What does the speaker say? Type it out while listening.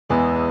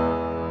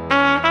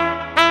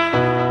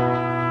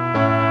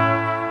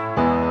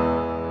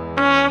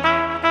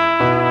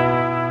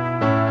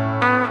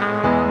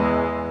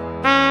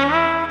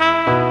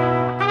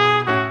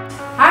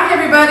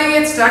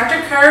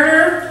Dr.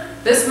 Carter.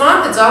 This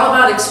month it's all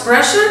about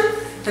expression,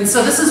 and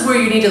so this is where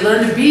you need to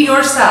learn to be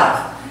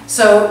yourself.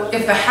 So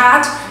if the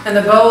hat and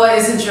the boa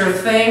isn't your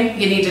thing,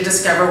 you need to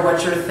discover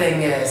what your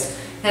thing is.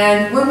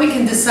 And when we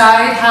can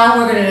decide how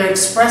we're going to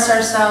express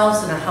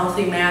ourselves in a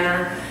healthy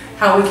manner,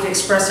 how we can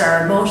express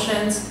our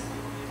emotions,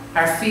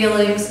 our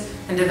feelings,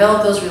 and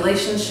develop those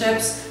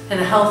relationships in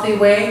a healthy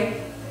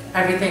way,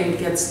 everything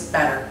gets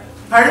better.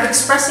 Part of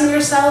expressing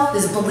yourself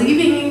is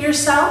believing in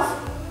yourself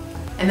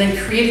and then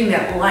creating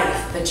that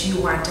life that you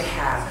want to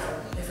have.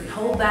 If we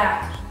hold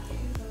back,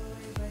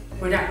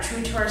 we're not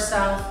true to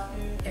ourselves,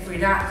 if we're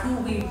not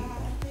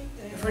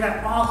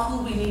all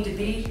who we need to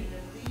be,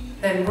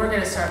 then we're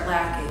going to start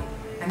lacking.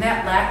 And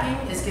that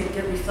lacking is going to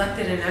get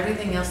reflected in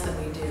everything else that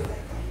we do.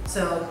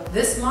 So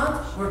this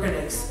month, we're going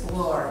to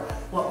explore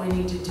what we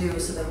need to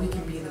do so that we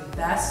can be the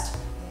best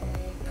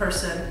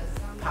person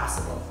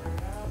possible.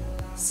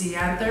 See you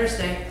on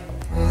Thursday.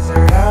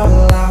 Wizard out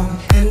loud,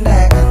 and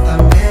I got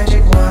the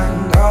magic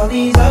wand. All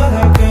these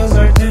other girls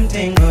are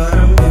tempting, but